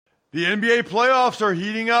The NBA playoffs are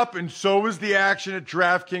heating up, and so is the action at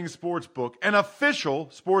DraftKings Sportsbook, an official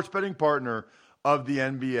sports betting partner of the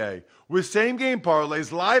NBA. With same-game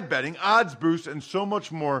parlays, live betting, odds boosts, and so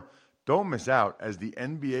much more, don't miss out as the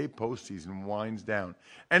NBA postseason winds down.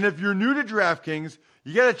 And if you're new to DraftKings,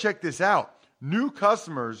 you got to check this out. New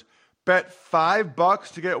customers bet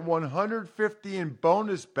 $5 to get $150 in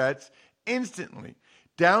bonus bets instantly.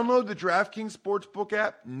 Download the DraftKings Sportsbook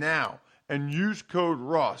app now and use code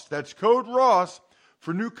ROSS. That's code ROSS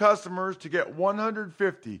for new customers to get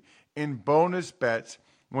 $150 in bonus bets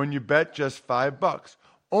when you bet just $5.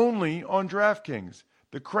 Only on DraftKings.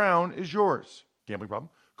 The crown is yours. Gambling problem?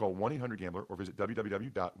 Call 1-800-GAMBLER or visit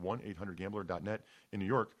www.1800gambler.net. In New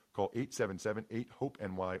York, call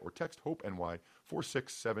 877-8-HOPE-NY or text HOPE-NY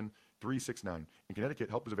 467-369. In Connecticut,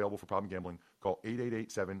 help is available for problem gambling. Call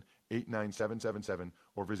 888-7-897-7777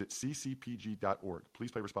 or visit ccpg.org.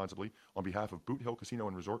 Please play responsibly. On behalf of Boot Hill Casino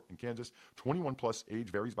and Resort in Kansas, 21 plus, age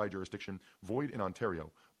varies by jurisdiction, void in Ontario.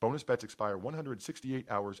 Bonus bets expire 168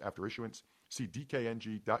 hours after issuance. See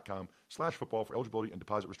dkng.com/football for eligibility and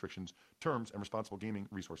deposit restrictions, terms, and responsible gaming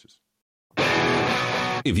resources.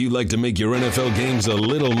 If you'd like to make your NFL games a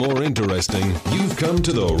little more interesting, you've come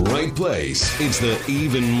to the right place. It's the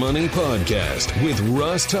Even Money Podcast with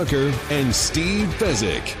Ross Tucker and Steve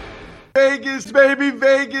Fezzik. Vegas, baby,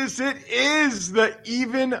 Vegas. It is the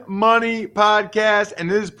Even Money Podcast,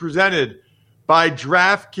 and it is presented by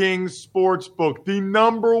DraftKings Sportsbook, the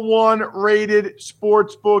number one rated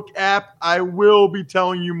sportsbook app. I will be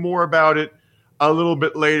telling you more about it a little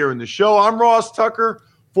bit later in the show. I'm Ross Tucker,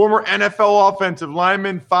 former NFL offensive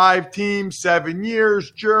lineman, 5 teams, 7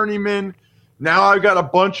 years, journeyman. Now I've got a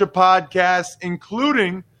bunch of podcasts,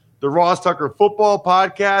 including the Ross Tucker Football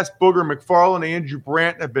Podcast. Booger McFarland, Andrew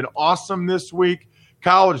Brandt have been awesome this week.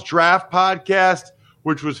 College Draft Podcast,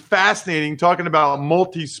 which was fascinating, talking about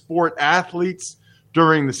multi-sport athletes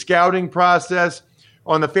during the scouting process.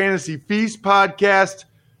 On the Fantasy Feast podcast,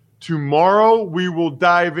 tomorrow we will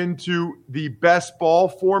dive into the best ball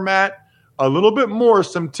format, a little bit more,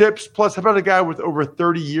 some tips, plus how about a guy with over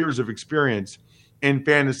 30 years of experience in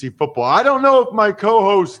fantasy football. I don't know if my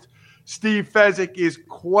co-host Steve Fezzik is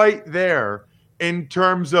quite there in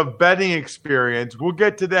terms of betting experience. We'll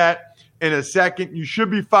get to that in a second. You should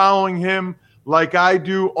be following him like I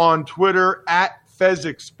do on Twitter at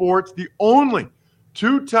Fezzik Sports, the only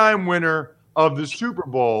 2-time winner of the Super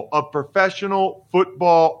Bowl of professional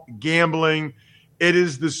football gambling. It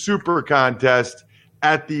is the Super Contest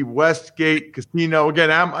at the Westgate Casino.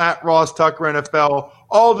 Again, I'm at Ross Tucker NFL.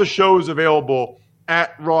 All the shows available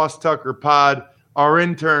at Ross Tucker Pod. Our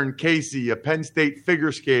intern, Casey, a Penn State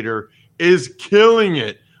figure skater, is killing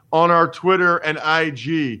it on our Twitter and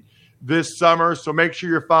IG this summer. So make sure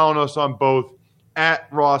you're following us on both at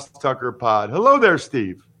Ross Tucker Pod. Hello there,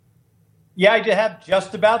 Steve. Yeah, I have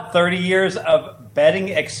just about 30 years of betting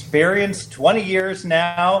experience, 20 years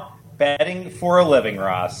now betting for a living,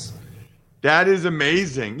 Ross. That is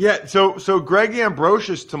amazing. Yeah, so Greg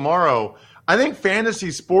Ambrosius tomorrow. I think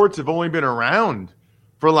fantasy sports have only been around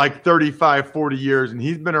for like 35, 40 years, and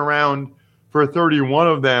he's been around for 31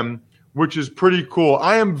 of them, which is pretty cool.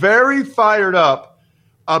 I am very fired up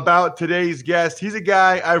about today's guest. He's a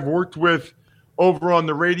guy I've worked with over on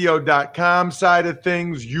the radio.com side of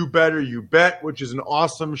things, You Better You Bet, which is an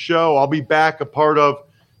awesome show I'll be back a part of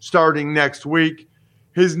starting next week.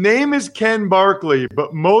 His name is Ken Barkley,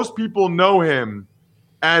 but most people know him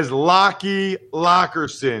as Lockie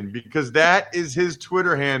Lockerson because that is his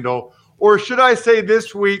Twitter handle. Or should I say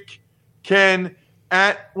this week, Ken,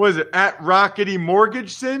 at Rockety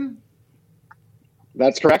Mortgageson?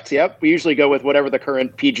 That's correct. Yep. We usually go with whatever the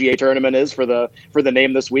current PGA tournament is for the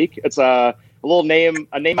name this week. It's a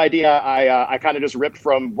name idea I kind of just ripped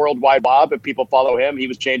from Worldwide Bob. If people follow him, he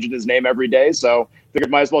was changing his name every day. So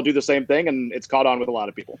figured might as well do the same thing, and it's caught on with a lot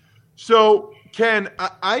of people. So, Ken,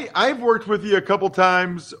 I've worked with you a couple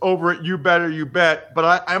times over at You Better You Bet,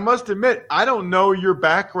 but I must admit, I don't know your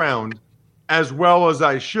background as well as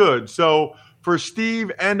I should. So for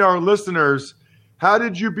Steve and our listeners, how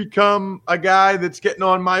did you become a guy that's getting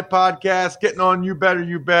on my podcast, getting on You Better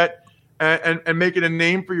You Bet, and making a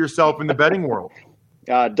name for yourself in the betting world?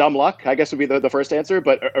 Dumb luck, I guess would be the first answer.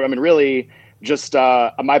 But I mean, really, just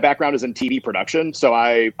my background is in TV production. So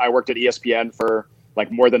I worked at ESPN for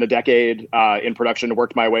like more than a decade in production,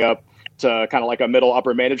 worked my way up to kind of like a middle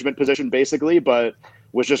upper management position, basically, but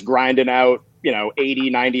was just grinding out,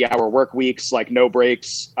 80, 90-hour work weeks, like no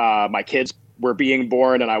breaks. My kids were being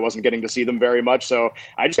born and I wasn't getting to see them very much. So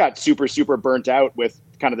I just got super, super burnt out with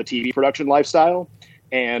kind of the TV production lifestyle.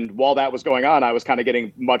 And while that was going on, I was kind of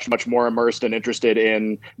getting much, much more immersed and interested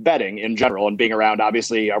in betting in general and being around.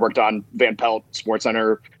 Obviously, I worked on Van Pelt Sports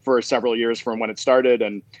Center for several years from when it started,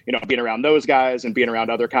 and being around those guys and being around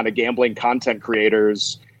other kind of gambling content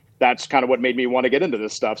creators, that's kind of what made me want to get into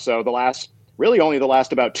this stuff. So only the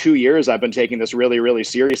last about 2 years, I've been taking this really, really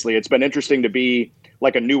seriously. It's been interesting to be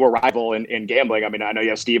like a new arrival in gambling. I mean, I know you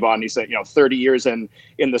have Steve on. He said, 30 years in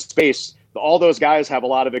the space. All those guys have a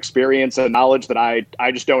lot of experience and knowledge that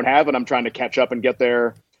I just don't have, and I'm trying to catch up and get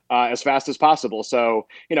there as fast as possible. So,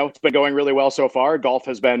 it's been going really well so far. Golf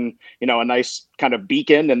has been, a nice kind of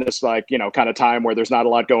beacon in this kind of time where there's not a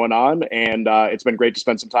lot going on, and it's been great to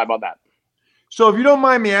spend some time on that. So if you don't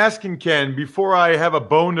mind me asking, Ken, before I have a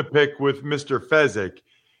bone to pick with Mr. Fezzik,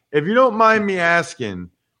 if you don't mind me asking,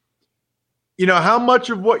 how much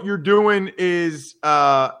of what you're doing is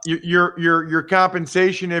your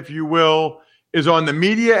compensation, if you will, is on the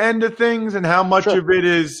media end of things, and how much of it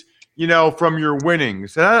is, from your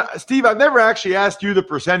winnings? And Steve, I've never actually asked you the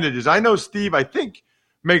percentages. I know Steve, I think,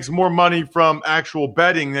 makes more money from actual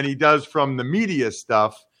betting than he does from the media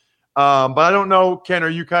stuff. But I don't know, Ken, are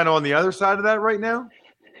you kind of on the other side of that right now?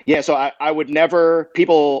 Yeah, so I would never,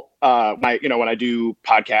 people, when I do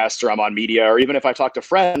podcasts or I'm on media, or even if I talk to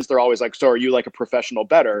friends, they're always like, so are you like a professional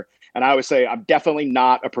bettor? And I always say, I'm definitely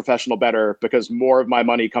not a professional bettor, because more of my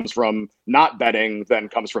money comes from not betting than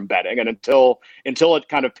comes from betting. And until it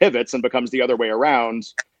kind of pivots and becomes the other way around,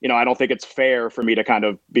 I don't think it's fair for me to kind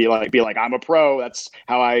of be like, I'm a pro. That's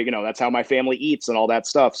how that's how my family eats and all that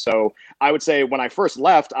stuff. So I would say when I first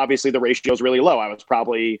left, obviously the ratio is really low. I was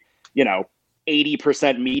probably,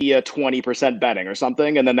 80% media, 20% betting or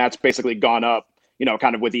something. And then that's basically gone up,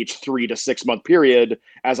 kind of with each 3 to 6 month period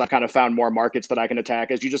as I kind of found more markets that I can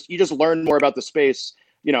attack. As you just learn more about the space,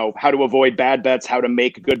 how to avoid bad bets, how to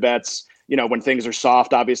make good bets, when things are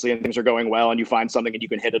soft, obviously, and things are going well and you find something and you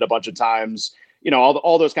can hit it a bunch of times,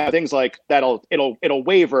 all those kind of things like that'll, it'll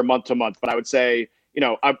waver month to month. But I would say,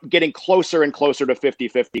 I'm getting closer and closer to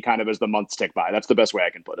 50-50 kind of as the months tick by. That's the best way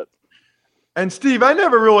I can put it. And Steve, I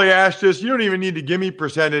never really asked this. You don't even need to give me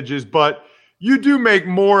percentages, but you do make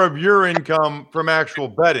more of your income from actual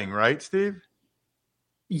betting, right, Steve?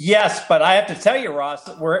 Yes, but I have to tell you, Ross,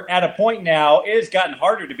 we're at a point now, it has gotten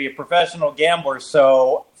harder to be a professional gambler.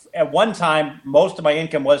 So at one time, most of my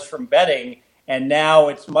income was from betting, and now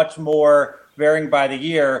it's much more varying by the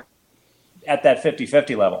year at that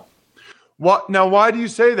 50-50 level. Now, why do you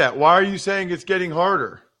say that? Why are you saying it's getting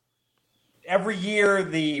harder? Every year,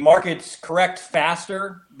 the markets correct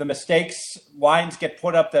faster. The lines get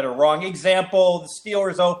put up that are wrong. Example, the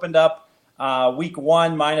Steelers opened up week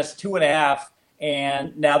 1 minus 2.5,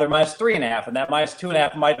 and now they're minus 3.5. And that minus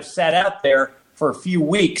 2.5 might have sat out there for a few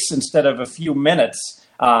weeks instead of a few minutes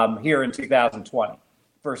here in 2020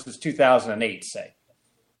 versus 2008, say.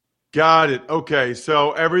 Got it. Okay,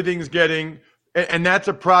 so everything's getting – and that's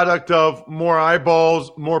a product of more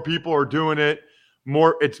eyeballs, more people are doing it.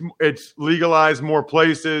 It's legalized more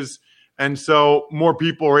places, and so more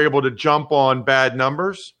people are able to jump on bad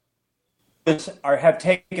numbers. Have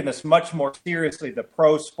taken this much more seriously, the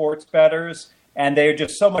pro sports bettors, and they're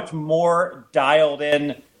just so much more dialed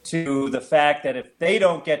in to the fact that if they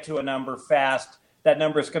don't get to a number fast, that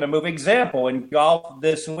number is going to move. Example, in golf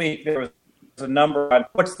this week, there was a number on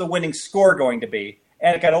what's the winning score going to be,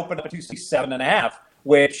 and it got opened up to 7.5,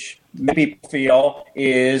 which many people feel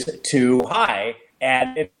is too high.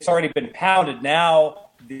 And it's already been pounded.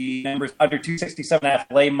 Now the numbers under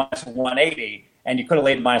 267.5 lay minus 180, and you could have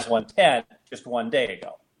laid minus 110 just one day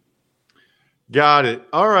ago. Got it.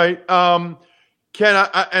 All right. Ken,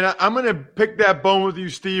 I'm going to pick that bone with you,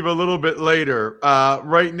 Steve, a little bit later.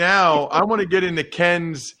 Right now, I want to get into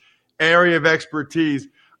Ken's area of expertise.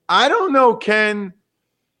 I don't know, Ken,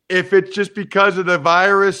 if it's just because of the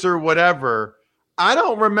virus or whatever. I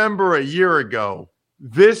don't remember a year ago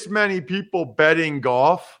this many people betting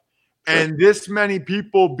golf and this many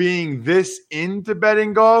people being this into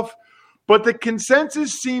betting golf. But the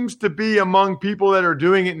consensus seems to be among people that are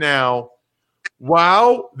doing it now,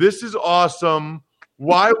 wow, this is awesome.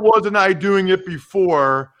 Why wasn't I doing it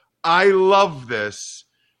before? I love this.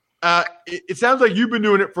 It sounds like you've been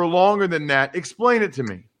doing it for longer than that. Explain it to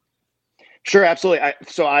me. Sure, absolutely.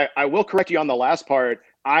 I will correct you on the last part.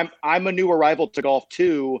 I'm a new arrival to golf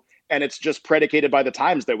too, and it's just predicated by the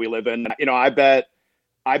times that we live in. I bet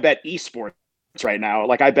esports right now.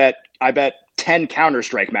 Like I bet 10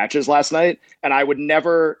 Counter-Strike matches last night, and I would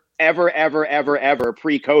never, ever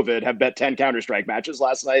pre-COVID have bet 10 Counter-Strike matches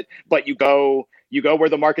last night. But you go you go where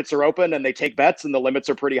the markets are open and they take bets and the limits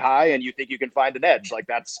are pretty high and you think you can find an edge. Like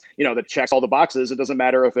that's, that checks all the boxes. It doesn't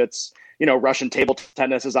matter if it's, Russian table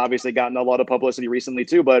tennis has obviously gotten a lot of publicity recently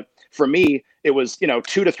too. But for me, it was, 2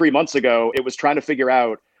 to 3 months ago, it was trying to figure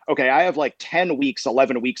out, okay, I have like 10 weeks,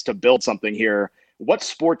 11 weeks to build something here. What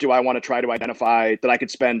sport do I want to try to identify that I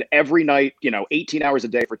could spend every night, 18 hours a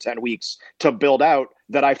day for 10 weeks to build out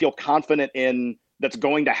that I feel confident in, that's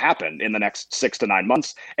going to happen in the next 6 to 9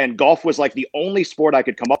 months. And golf was like the only sport I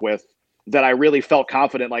could come up with that I really felt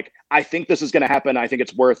confident. Like, I think this is going to happen. I think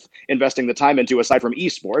it's worth investing the time into, aside from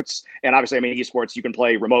esports. And obviously, esports, you can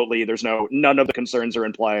play remotely. There's none of the concerns are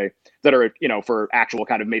in play that are, for actual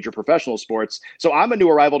kind of major professional sports. So I'm a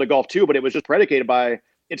new arrival to golf too, but it was just predicated by,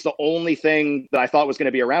 it's the only thing that I thought was going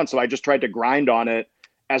to be around. So I just tried to grind on it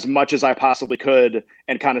as much as I possibly could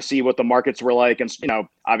and kind of see what the markets were like. And,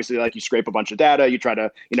 obviously, like, you scrape a bunch of data, you try to,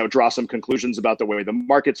 draw some conclusions about the way the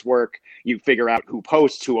markets work. You figure out who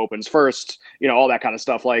posts, who opens first, all that kind of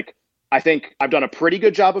stuff. Like, I think I've done a pretty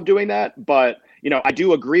good job of doing that, but, I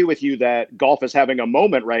do agree with you that golf is having a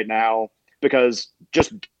moment right now because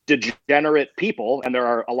just degenerate people, and there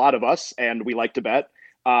are a lot of us, and we like to bet,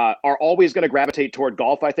 are always going to gravitate toward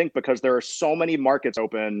golf, I think, because there are so many markets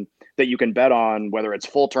open that you can bet on, whether it's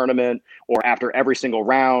full tournament or after every single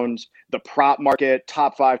round, the prop market,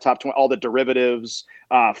 top 5, top 20, all the derivatives,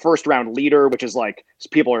 first round leader, which is like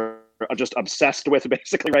people are just obsessed with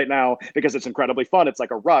basically right now because it's incredibly fun. It's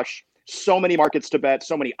like a rush. So many markets to bet,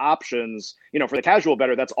 so many options, for the casual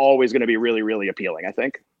bettor, that's always going to be really, really appealing, I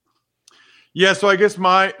think. Yeah. So I guess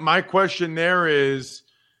my question there is,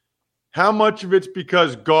 how much of it's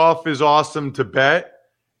because golf is awesome to bet,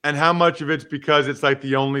 and how much of it's because it's like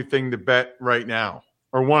the only thing to bet right now,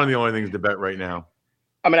 or one of the only things to bet right now?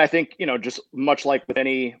 I think, just much like with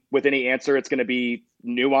any answer, it's going to be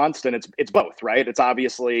nuanced, and it's both, right? It's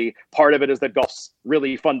obviously part of it is that golf's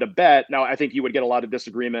really fun to bet. Now, I think you would get a lot of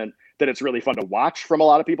disagreement that it's really fun to watch from a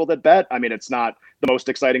lot of people that bet. It's not the most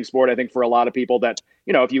exciting sport, I think, for a lot of people that,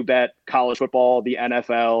 if you bet college football, the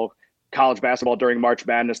NFL, college basketball during March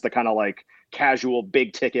Madness, the kind of like casual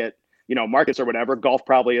big ticket, markets or whatever, golf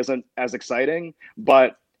probably isn't as exciting.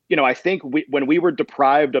 But, I think when we were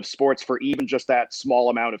deprived of sports for even just that small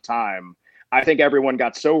amount of time, I think everyone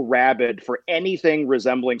got so rabid for anything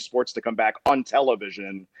resembling sports to come back on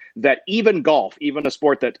television that even golf, even a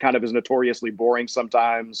sport that kind of is notoriously boring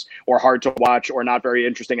sometimes or hard to watch or not very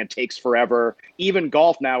interesting and takes forever, even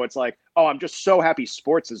golf now, it's like, oh, I'm just so happy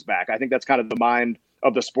sports is back. I think that's kind of the mind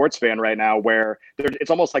of the sports fan right now, where it's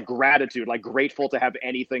almost like gratitude, like grateful to have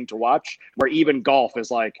anything to watch, where even golf is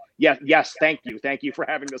like, yes, thank you for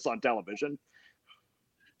having this on television.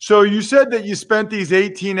 So you said that you spent these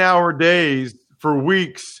 18-hour days for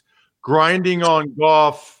weeks grinding on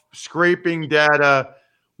golf, scraping data.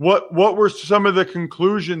 What were some of the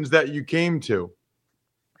conclusions that you came to?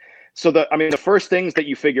 So the first things that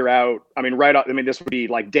you figure out, this would be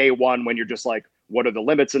like day one when you're just like, what are the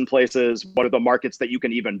limits in places? What are the markets that you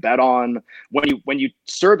can even bet on? When you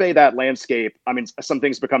survey that landscape, some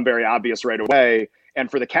things become very obvious right away.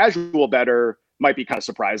 And for the casual bettor, might be kind of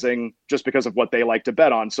surprising just because of what they like to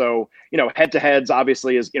bet on. So, head-to-heads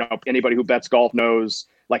obviously is, anybody who bets golf knows,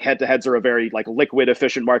 like, head-to-heads are a very like liquid,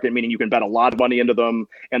 efficient market, meaning you can bet a lot of money into them,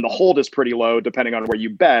 and the hold is pretty low depending on where you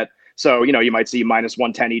bet. So, you might see minus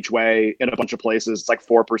 110 each way in a bunch of places. It's like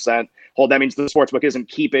 4% hold. That means the sportsbook isn't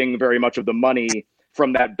keeping very much of the money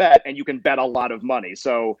from that bet, and you can bet a lot of money.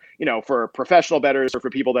 So, for professional bettors or for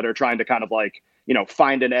people that are trying to kind of like,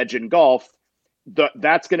 find an edge in golf,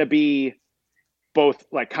 that's going to be both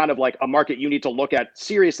like kind of like a market you need to look at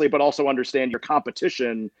seriously, but also understand your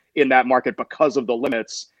competition in that market because of the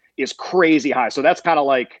limits is crazy high. So that's kind of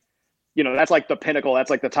like, that's like the pinnacle. That's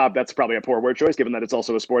like the top. That's probably a poor word choice, given that it's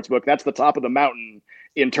also a sports book. That's the top of the mountain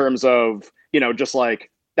in terms of, just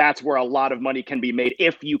like, that's where a lot of money can be made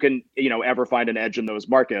if you can, ever find an edge in those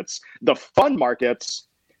markets. The fun markets,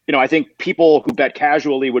 I think people who bet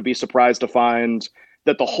casually would be surprised to find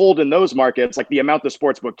that the hold in those markets, like the amount the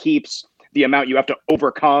sportsbook keeps, the amount you have to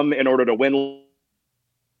overcome in order to win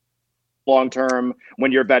long term when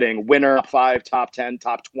you're betting winner, top 5, top 10,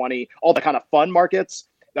 top 20, all the kind of fun markets.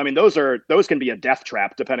 Those can be a death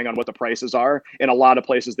trap depending on what the prices are in a lot of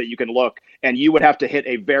places that you can look. And you would have to hit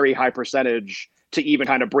a very high percentage to even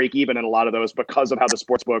kind of break even in a lot of those because of how the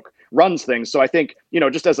sportsbook runs things. So I think,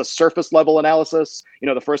 just as a surface level analysis,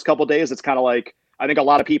 the first couple of days, it's kind of like, I think a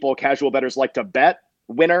lot of people, casual bettors, like to bet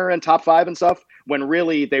winner and top 5 and stuff, when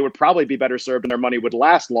really they would probably be better served and their money would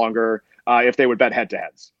last longer if they would bet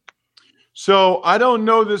head-to-heads. So I don't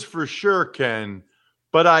know this for sure, Ken,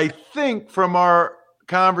 but I think from our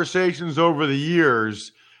conversations over the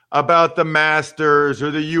years, about the Masters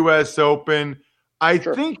or the U.S. Open, I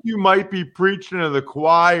think you might be preaching to the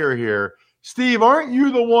choir here. Steve, aren't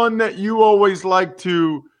you the one that you always like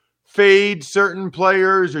to fade certain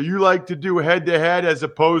players, or you like to do head-to-head as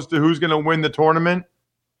opposed to who's going to win the tournament?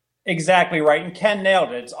 Exactly right. And Ken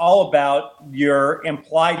nailed it. It's all about your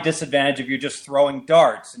implied disadvantage if you're just throwing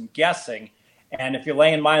darts and guessing. And if you're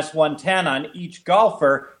laying minus 110 on each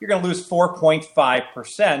golfer, you're going to lose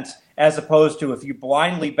 4.5%, as opposed to if you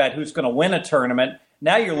blindly bet who's going to win a tournament.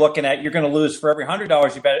 Now you're looking at, you're going to lose for every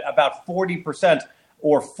 $100 you bet about 40%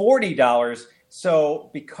 or $40. So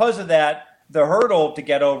because of that, the hurdle to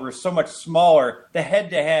get over is so much smaller. The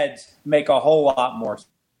head-to-heads make a whole lot more sense.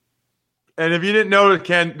 And if you didn't know it,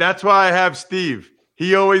 Ken, that's why I have Steve.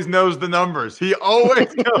 He always knows the numbers. He always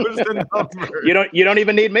knows the numbers. You don't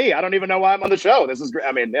even need me. I don't even know why I'm on the show. This is great.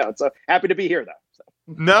 I mean, yeah, it's happy to be here though. So.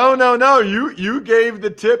 No. You gave the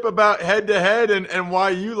tip about head to head and why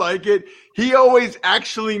you like it. He always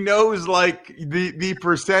actually knows like the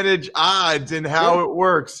percentage odds and how it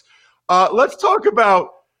works. Let's talk about.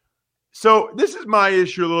 So this is my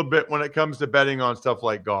issue a little bit when it comes to betting on stuff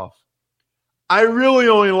like golf. I really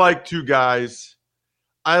only like two guys.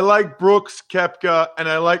 I like Brooks Koepka, and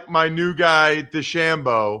I like my new guy,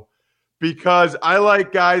 DeChambeau, because I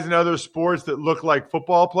like guys in other sports that look like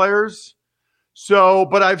football players. So,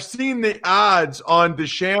 but I've seen the odds on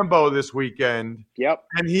DeChambeau this weekend. Yep.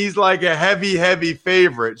 And he's like a heavy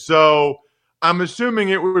on So I'm assuming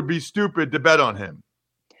it would be stupid to bet on him.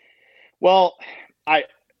 Well,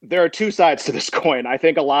 there are two sides to this coin. I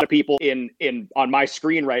think a lot of people on my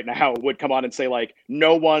screen right now would come on and say like,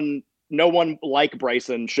 no one like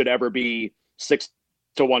Bryson should ever be 6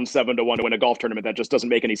 to 1, 7 to 1 to win a golf tournament. That just doesn't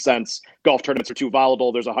make any sense. Golf tournaments are too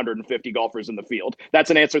volatile. There's 150 golfers in the field. That's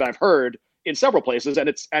an answer that I've heard in several places.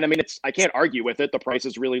 And I can't argue with it. The price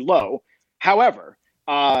is really low. However,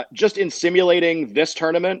 just in simulating this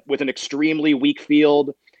tournament with an extremely weak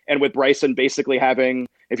field, and with Bryson basically having,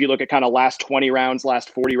 if you look at kind of last 20 rounds, last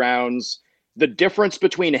 40 rounds, the difference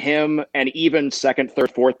between him and even second,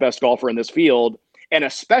 third, fourth best golfer in this field, and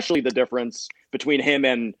especially the difference between him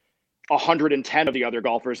and 110 of the other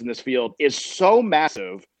golfers in this field, is so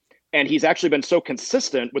massive. And he's actually been so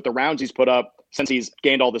consistent with the rounds he's put up since he's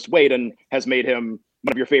gained all this weight and has made him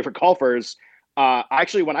one of your favorite golfers.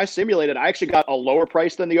 When I simulated, I actually got a lower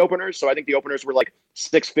price than the openers. So I think the openers were like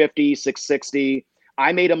 650, 660.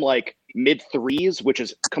 I made him like mid threes, which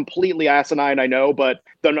is completely asinine, I know, but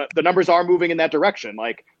the numbers are moving in that direction.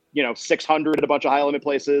 Like, 600 at a bunch of high limit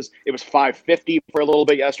places. It was 550 for a little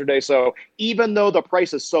bit yesterday. So even though the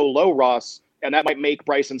price is so low, Ross, and that might make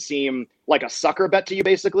Bryson seem like a sucker bet to you,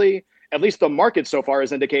 basically, at least the market so far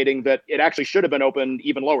is indicating that it actually should have been opened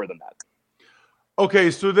even lower than that.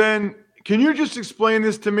 Okay, so then can you just explain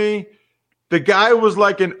this to me? The guy was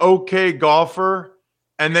like an okay golfer,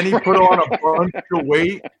 and then he put on a bunch of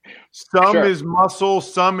weight. Some is muscle,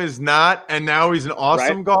 some is not, and now he's an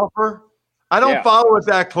awesome golfer. I don't follow it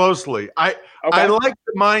that closely. I like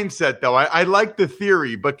the mindset, though. I like the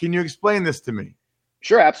theory, but can you explain this to me?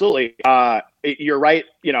 Sure, absolutely. You're right.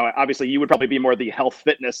 Obviously, you would probably be more the health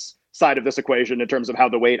fitness side of this equation in terms of how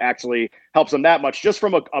the weight actually helps him that much, just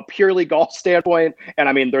from a purely golf standpoint. And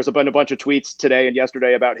I mean, there's been a bunch of tweets today and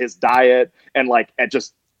yesterday about his diet, and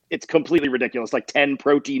it's completely ridiculous. Like 10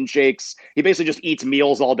 protein shakes. He basically just eats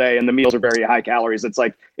meals all day, and the meals are very high calories. It's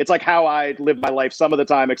like how I live my life some of the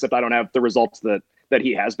time, except I don't have the results that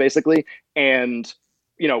he has, basically. And,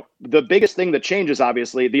 the biggest thing that changes,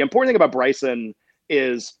 obviously, the important thing about Bryson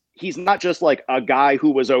is he's not just like a guy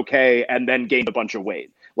who was okay and then gained a bunch of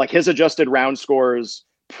weight. Like his adjusted round scores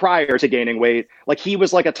prior to gaining weight, like he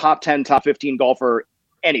was like a top 10, top 15 golfer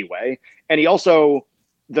anyway. And he also,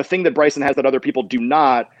 the thing that Bryson has that other people do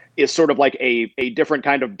not is sort of like a different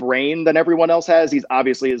kind of brain than everyone else has. He's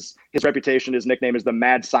obviously his reputation, his nickname is the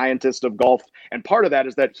mad scientist of golf. And part of that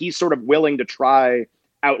is that he's sort of willing to try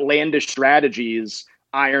outlandish strategies,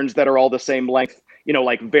 irons that are all the same length,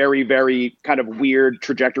 like very, very kind of weird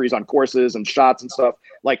trajectories on courses and shots and stuff.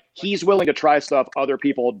 Like he's willing to try stuff other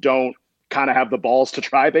people don't kind of have the balls to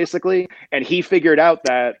try, basically. And he figured out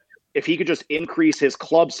that if he could just increase his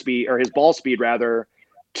club speed, or his ball speed rather,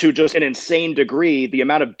 to just an insane degree, the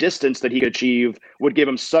amount of distance that he could achieve would give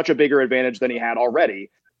him such a bigger advantage than he had already.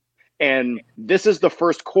 And this is the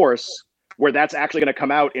first course where that's actually going to come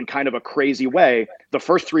out in kind of a crazy way. The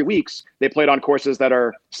first 3 weeks, they played on courses that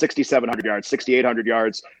are 6,700 yards, 6,800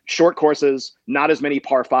 yards, short courses, not as many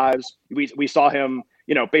par fives. We saw him,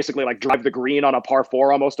 basically like drive the green on a par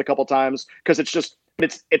four almost a couple times, because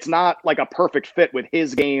it's not like a perfect fit with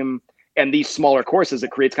his game And these smaller courses,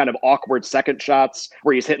 it creates kind of awkward second shots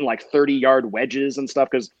where he's hitting like 30-yard wedges and stuff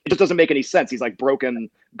because it just doesn't make any sense. He's like broken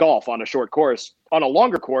golf on a short course. On a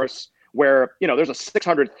longer course where, there's a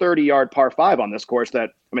 630-yard par 5 on this course that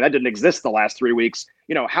didn't exist the last 3 weeks.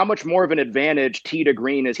 How much more of an advantage tee to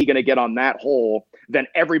green is he going to get on that hole than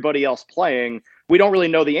everybody else playing? We don't really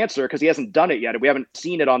know the answer because he hasn't done it yet. We haven't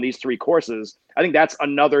seen it on these 3 courses. I think that's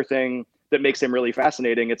another thing that makes him really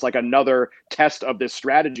fascinating. It's like another test of this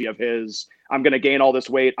strategy of his, I'm going to gain all this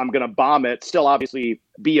weight, I'm going to bomb it, still obviously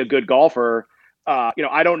be a good golfer.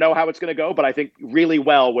 I don't know how it's going to go, but I think really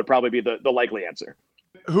well would probably be the likely answer.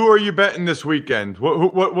 Who are you betting this weekend?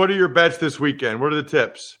 What are your bets this weekend? What are the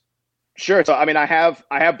tips? Sure. So, I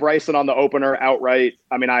have Bryson on the opener outright.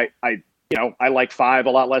 I like 5 a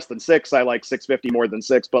lot less than 6. I like 650 more than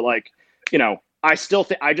 6, but I still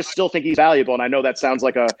think he's valuable. And I know that sounds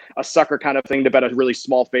like a sucker kind of thing to bet a really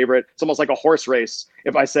small favorite. It's almost like a horse race.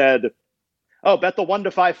 If I said, oh, bet the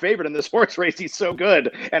 1-5 favorite in this horse race, he's so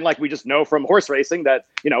good. And we just know from horse racing that,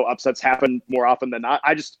 upsets happen more often than not.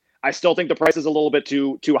 I still think the price is a little bit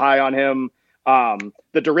too high on him.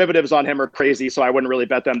 The derivatives on him are crazy, so I wouldn't really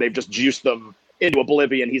bet them. They've just juiced them into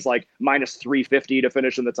oblivion. He's like minus 350 to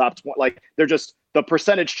finish in the top 20. They're just, the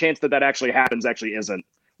percentage chance that actually happens actually isn't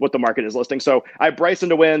what the market is listing. So I have Bryson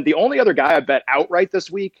to win. The only other guy I bet outright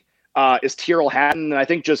this week is Tyrrell Hatton. And I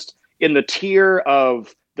think just in the tier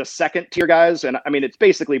of the second tier guys, and it's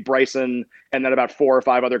basically Bryson and then about 4 or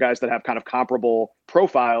 5 other guys that have kind of comparable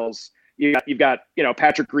profiles. You've got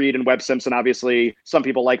Patrick Reed and Webb Simpson, obviously. Some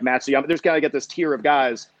people like Matsuyama. There's got to get this tier of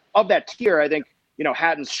guys. Of that tier, I think,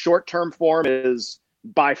 Hatton's short-term form is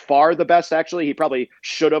by far the best, actually. He probably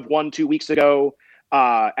should have won 2 weeks ago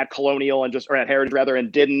at Colonial or at Heritage rather,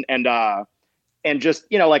 and didn't. And just,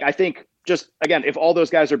 I think just, again, if all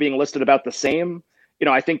those guys are being listed about the same,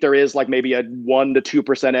 I think there is maybe a 1% to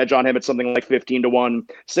 2% edge on him. It's something like 15-1,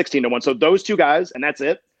 16-1. So those 2 guys, and that's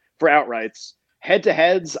it for outrights.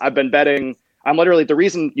 Head-to-heads, I've been betting. I'm literally, the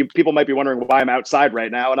reason people might be wondering why I'm outside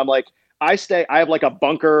right now, and I'm like, I have a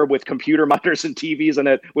bunker with computer monitors and TVs in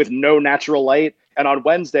it with no natural light. And on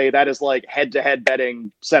Wednesday, that is head-to-head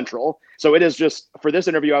betting central. So it is just, for this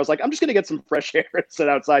interview, I was like, I'm just going to get some fresh air and sit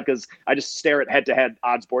outside because I just stare at head-to-head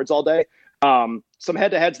odds boards all day. Some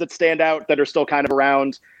head-to-heads that stand out that are still kind of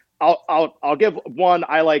around. I'll give one.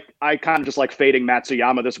 I kind of just like fading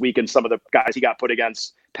Matsuyama this week and some of the guys he got put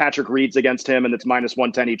against. Patrick Reed's against him, and it's minus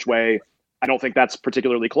 110 each way. I don't think that's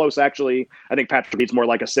particularly close, actually. I think Patrick Reed's more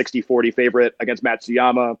like a 60-40 favorite against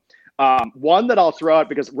Matsuyama. One that I'll throw out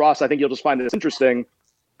because, Ross, I think you'll just find this interesting.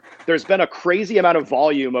 There's been a crazy amount of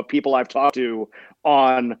volume of people I've talked to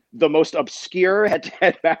on the most obscure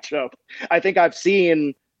head-to-head matchup I think I've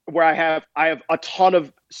seen, where I have a ton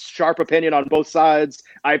of sharp opinion on both sides.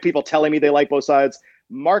 I have people telling me they like both sides.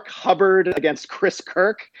 Mark Hubbard against Chris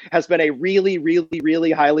Kirk has been a really, really,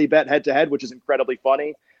 really highly bet head-to-head, which is incredibly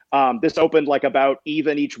funny. This opened about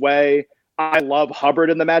even each way. I love Hubbard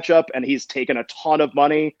in the matchup, and he's taken a ton of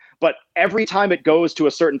money. But every time it goes to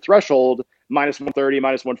a certain threshold, minus 130,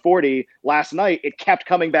 minus 140, last night, it kept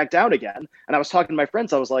coming back down again. And I was talking to my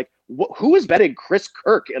friends. I was like, who is betting Chris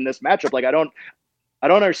Kirk in this matchup? I don't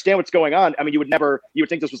understand what's going on. You would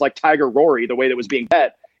think this was like Tiger Rory, the way that was being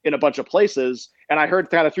bet in a bunch of places. And I heard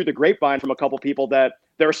kind of through the grapevine from a couple people that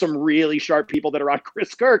there are some really sharp people that are on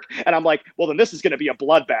Chris Kirk. And I'm like, well, then this is going to be a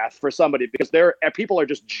bloodbath for somebody because people are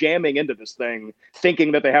just jamming into this thing,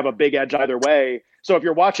 thinking that they have a big edge either way. So if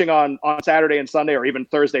you're watching on Saturday and Sunday, or even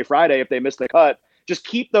Thursday, Friday, if they miss the cut, just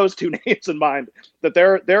keep those 2 names in mind, that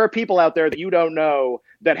there are people out there that you don't know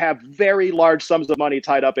that have very large sums of money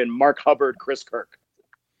tied up in Mark Hubbard, Chris Kirk.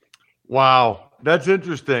 Wow, that's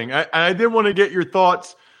interesting. I did want to get your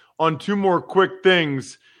thoughts on 2 more quick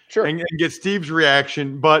things, sure, and get Steve's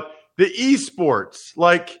reaction. But the esports,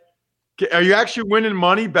 are you actually winning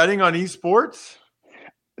money betting on esports?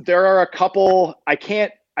 There are a couple. I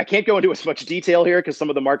can't go into as much detail here because some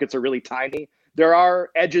of the markets are really tiny. There are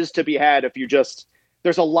edges to be had if you just.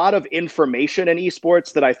 There's a lot of information in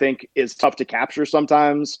esports that I think is tough to capture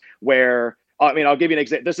sometimes. Where I'll give you an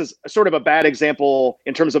example. This is sort of a bad example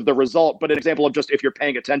in terms of the result, but an example of just if you're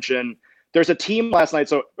paying attention. There's a team last night.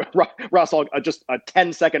 So, Ross, just a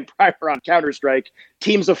 10-second primer on Counter-Strike.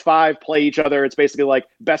 Teams of 5 play each other. It's basically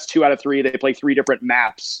best 2 out of 3. They play 3 different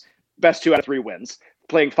maps. Best 2 out of 3 wins,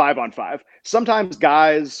 playing 5-on-5. Sometimes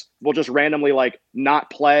guys will just randomly not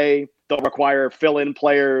play. They'll require fill-in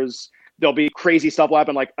players. There'll be crazy stuff will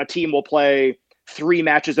happen. A team will play 3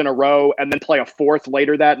 matches in a row and then play a 4th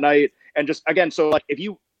later that night. And just, again, so if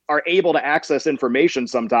you are able to access information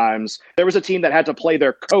sometimes, there was a team that had to play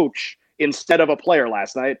their coach instead of a player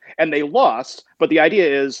last night, and they lost. But the idea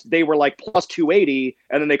is they were like plus 280,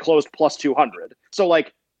 and then they closed plus 200. So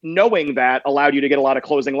like knowing that allowed you to get a lot of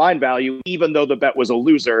closing line value, even though the bet was a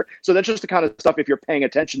loser. So that's just the kind of stuff, if you're paying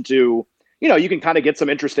attention to, you can kind of get some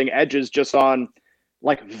interesting edges just on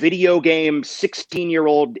like video game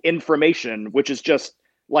 16-year-old information, which is just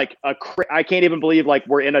like I can't even believe like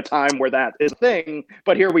we're in a time where that is a thing,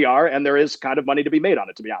 but here we are, and there is kind of money to be made on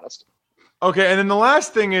it, to be honest. Okay, and then the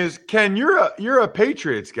last thing is, Ken, you're a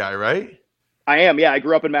Patriots guy, right? I am, yeah. I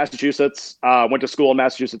grew up in Massachusetts, went to school in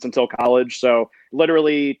Massachusetts until college. So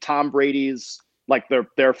literally Tom Brady's like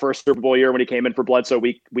their first Super Bowl year when he came in for Bledsoe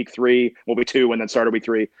week 3, well, week 2, and then started week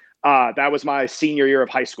 3. That was my senior year of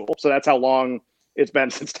high school. So that's how long it's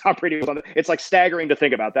been since Tom Brady was on it. It's like staggering to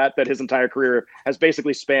think about that his entire career has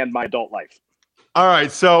basically spanned my adult life. All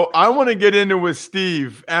right, so I want to get into with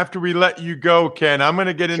Steve after we let you go, Ken. I'm going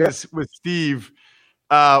to get into with Steve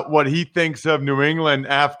what he thinks of New England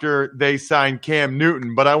after they signed Cam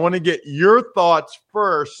Newton. But I want to get your thoughts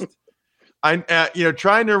first. I'm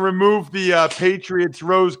trying to remove the Patriots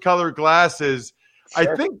rose-colored glasses.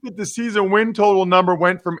 Sure. I think that the season win total number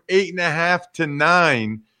went from 8.5 to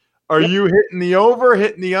 9. Are you hitting the over,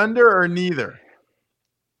 hitting the under, or neither?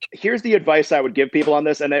 Here's the advice I would give people on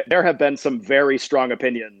this, and there have been some very strong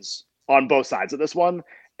opinions on both sides of this one.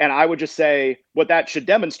 And I would just say what that should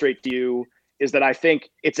demonstrate to you is that I think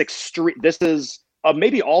it's extreme. This is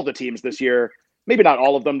maybe all the teams this year, maybe not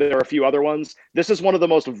all of them. There are a few other ones. This is one of the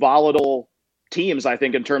most volatile teams, I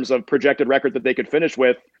think, in terms of projected record that they could finish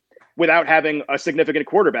with without having a significant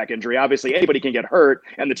quarterback injury. Obviously, anybody can get hurt,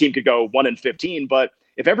 and the team could go 1-15. But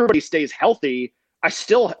if everybody stays healthy, I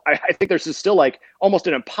think this is still like almost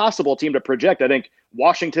an impossible team to project. I think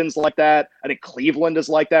Washington's like that. I think Cleveland is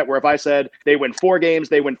like that, where if I said they win 4 games,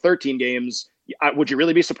 they win 13 games, would you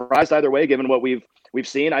really be surprised either way, given what we've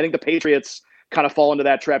seen? I think the Patriots kind of fall into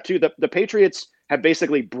that trap too. The Patriots have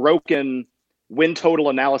basically broken win total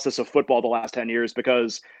analysis of football the last 10 years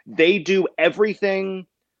because they do everything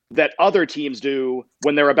that other teams do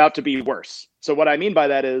when they're about to be worse. So what I mean by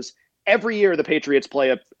that is every year the Patriots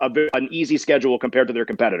play an easy schedule compared to their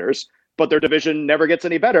competitors, but their division never gets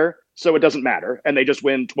any better, so it doesn't matter, and they just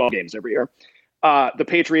win 12 games every year. The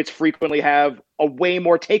Patriots frequently have a way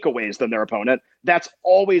more takeaways than their opponent. That's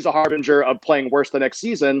always a harbinger of playing worse the next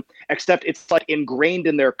season, except it's like ingrained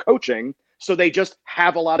in their coaching, so they just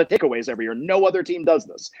have a lot of takeaways every year. No other team does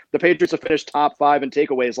this. The Patriots have finished top 5 in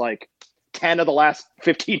takeaways like 10 of the last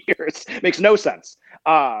 15 years. Makes no sense.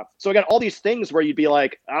 So again, all these things where you'd be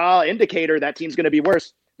like, indicator that team's going to be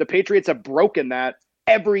worse. The Patriots have broken that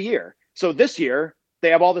every year. So this year they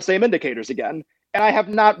have all the same indicators again. And I have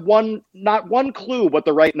not one clue what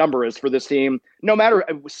the right number is for this team. No matter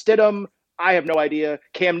Stidham, I have no idea.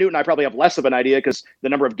 Cam Newton, I probably have less of an idea because the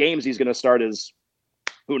number of games he's going to start is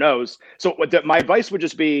who knows. So my advice would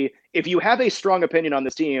just be, if you have a strong opinion on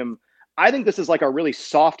this team, I think this is like a really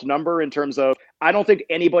soft number in terms of I don't think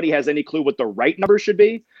anybody has any clue what the right number should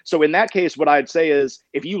be. So in that case, what I'd say is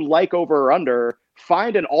if you like over or under,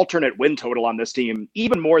 find an alternate win total on this team,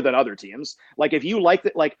 even more than other teams. Like if you like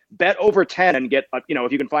that, like bet over 10 and get,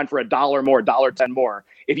 if you can find for $1 more, $1.10 more.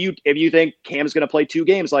 If you think Cam's going to play 2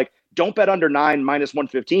 games, like don't bet under 9 minus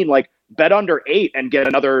 115, like bet under 8 and get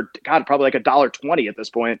another, probably like $1.20 at this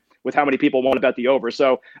point with how many people want to bet the over.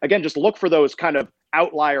 So again, just look for those kind of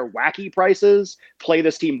outlier wacky prices, play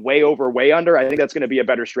this team way over, way under. I think that's going to be a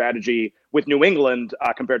better strategy with New England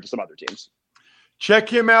compared to some other teams. Check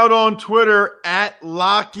him out on Twitter at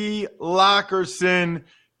Lockie Lockerson.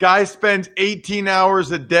 Guy spends 18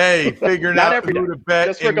 hours a day figuring out who to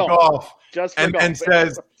bet in golf. And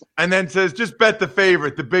then says, just bet the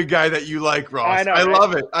favorite, the big guy that you like, Ross. I know, I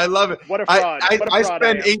love it. I love it. What a fraud. I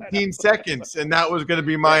spent 18 seconds, and that was going to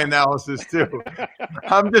be my analysis, too.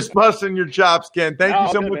 I'm just busting your chops, Ken. Thank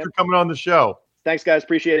you so much for coming on the show. Thanks, guys.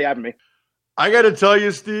 Appreciate you having me. I got to tell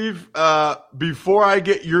you, Steve, before I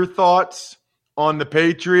get your thoughts on the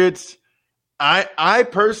Patriots, I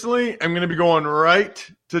personally am going to be going right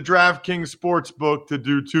to DraftKings Sportsbook to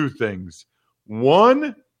do 2 things.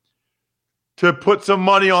 One, to put some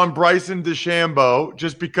money on Bryson DeChambeau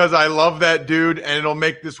just because I love that dude and it'll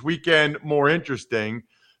make this weekend more interesting.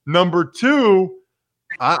 Number 2,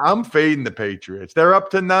 I'm fading the Patriots. They're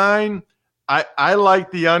up to 9. I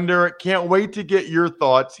like the under. Can't wait to get your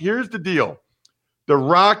thoughts. Here's the deal. The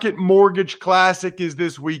Rocket Mortgage Classic is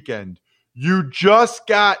this weekend. You just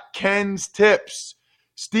got Ken's tips.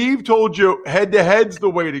 Steve told you head-to-head's the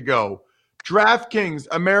way to go. DraftKings,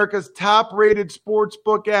 America's top-rated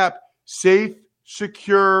sportsbook app. Safe,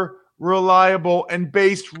 secure, reliable, and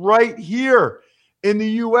based right here in the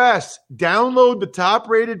U.S. Download the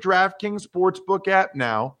top-rated DraftKings Sportsbook app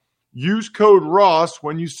now. Use code ROSS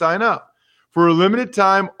when you sign up. For a limited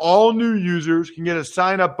time, all new users can get a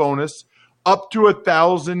sign-up bonus up to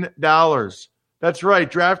 $1,000. That's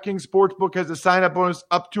right. DraftKings Sportsbook has a sign-up bonus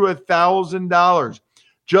up to $1,000.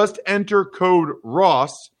 Just enter code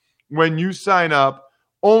ROSS when you sign up,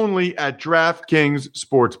 only at DraftKings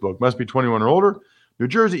Sportsbook. Must be 21 or older. New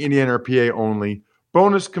Jersey, Indiana, or PA only.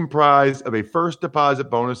 Bonus comprised of a first deposit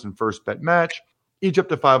bonus and first bet match, each up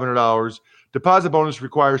to $500. Deposit bonus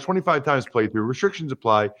requires 25 times playthrough. Restrictions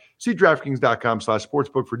apply. See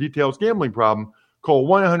DraftKings.com/sportsbook for details. Gambling problem? Call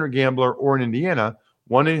 1-800-GAMBLER or in Indiana,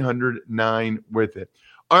 1-800-9-WITH-IT.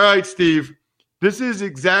 All right, Steve. This is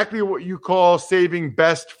exactly what you call saving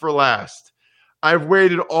best for last. I've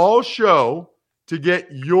waited all show to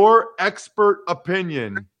get your expert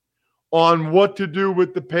opinion on what to do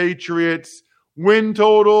with the Patriots win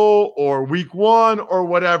total or week one or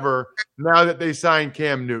whatever now that they signed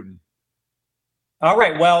Cam Newton. All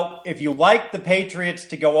right. Well, if you like the Patriots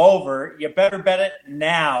to go over, you better bet it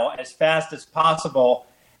now as fast as possible.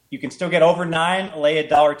 You can still get over 9, lay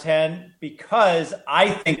 $1.10, because I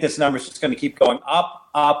think this number is just going to keep going up,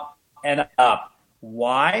 up, and up.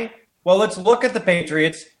 Why? Well, let's look at the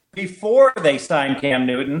Patriots. Before they signed Cam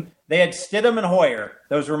Newton, they had Stidham and Hoyer.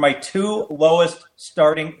 Those were my two lowest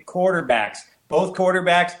starting quarterbacks. Both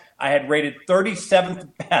quarterbacks I had rated 37th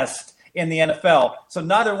best in the NFL, so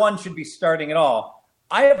neither one should be starting at all.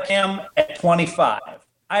 I have Cam at 25.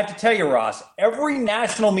 I have to tell you, Ross, every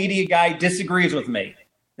national media guy disagrees with me.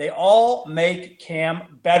 They all make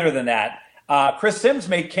Cam better than that. Chris Sims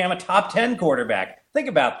made Cam a top 10 quarterback. Think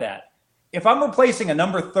about that. If I'm replacing a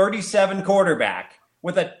number 37 quarterback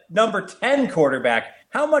with a number 10 quarterback,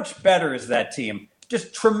 how much better is that team?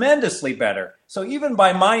 Just tremendously better. So even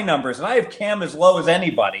by my numbers, and I have Cam as low as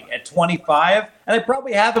anybody at 25, and I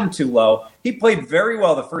probably have him too low. He played very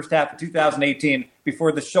well the first half of 2018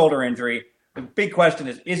 before the shoulder injury. The big question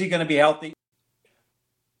is he going to be healthy?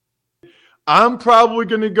 I'm probably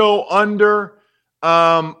going to go under.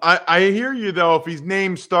 I hear you, though. If he's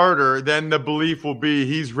named starter, then the belief will be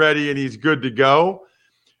he's ready and he's good to go.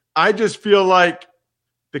 I just feel like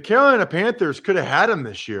the Carolina Panthers could have had him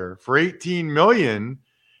this year for $18 million.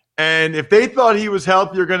 And if they thought he was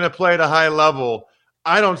healthy or going to play at a high level,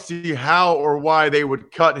 I don't see how or why they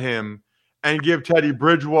would cut him and give Teddy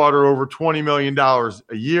Bridgewater over $20 million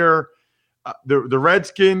a year. The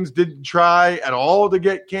Redskins didn't try at all to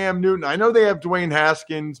get Cam Newton. I know they have Dwayne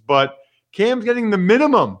Haskins, but Cam's getting the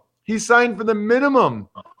minimum. He signed for the minimum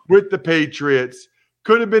with the Patriots.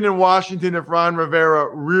 Could have been in Washington if Ron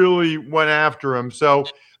Rivera really went after him. So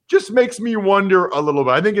just makes me wonder a little bit.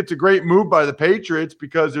 I think it's a great move by the Patriots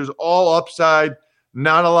because there's all upside,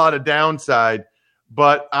 not a lot of downside.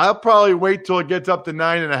 But I'll probably wait till it gets up to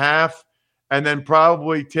 9.5 and then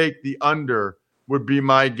probably take the under would be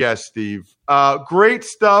my guess, Steve. Great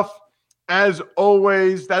stuff. As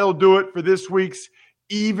always, that'll do it for this week's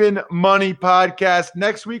Even Money podcast.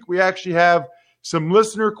 Next week, we actually have some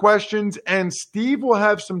listener questions, and Steve will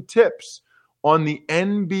have some tips on the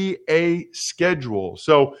NBA schedule.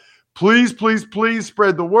 So please, please, please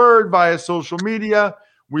spread the word via social media.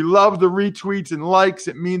 We love the retweets and likes.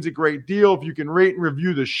 It means a great deal. If you can rate and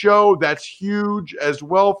review the show, that's huge as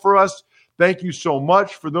well for us. Thank you so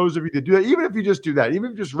much for those of you that do that. Even if you just do that, even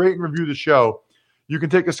if you just rate and review the show, you can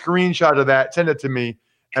take a screenshot of that, send it to me,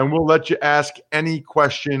 and we'll let you ask any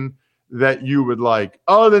question that you would like.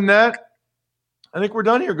 Other than that, I think we're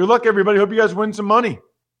done here. Good luck, everybody. Hope you guys win some money.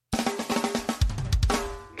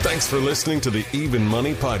 Thanks for listening to the Even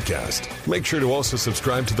Money Podcast. Make sure to also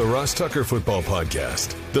subscribe to the Ross Tucker Football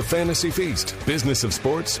Podcast, The Fantasy Feast, Business of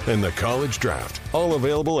Sports, and The College Draft. All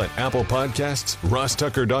available at Apple Podcasts,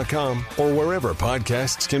 rosstucker.com, or wherever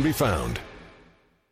podcasts can be found.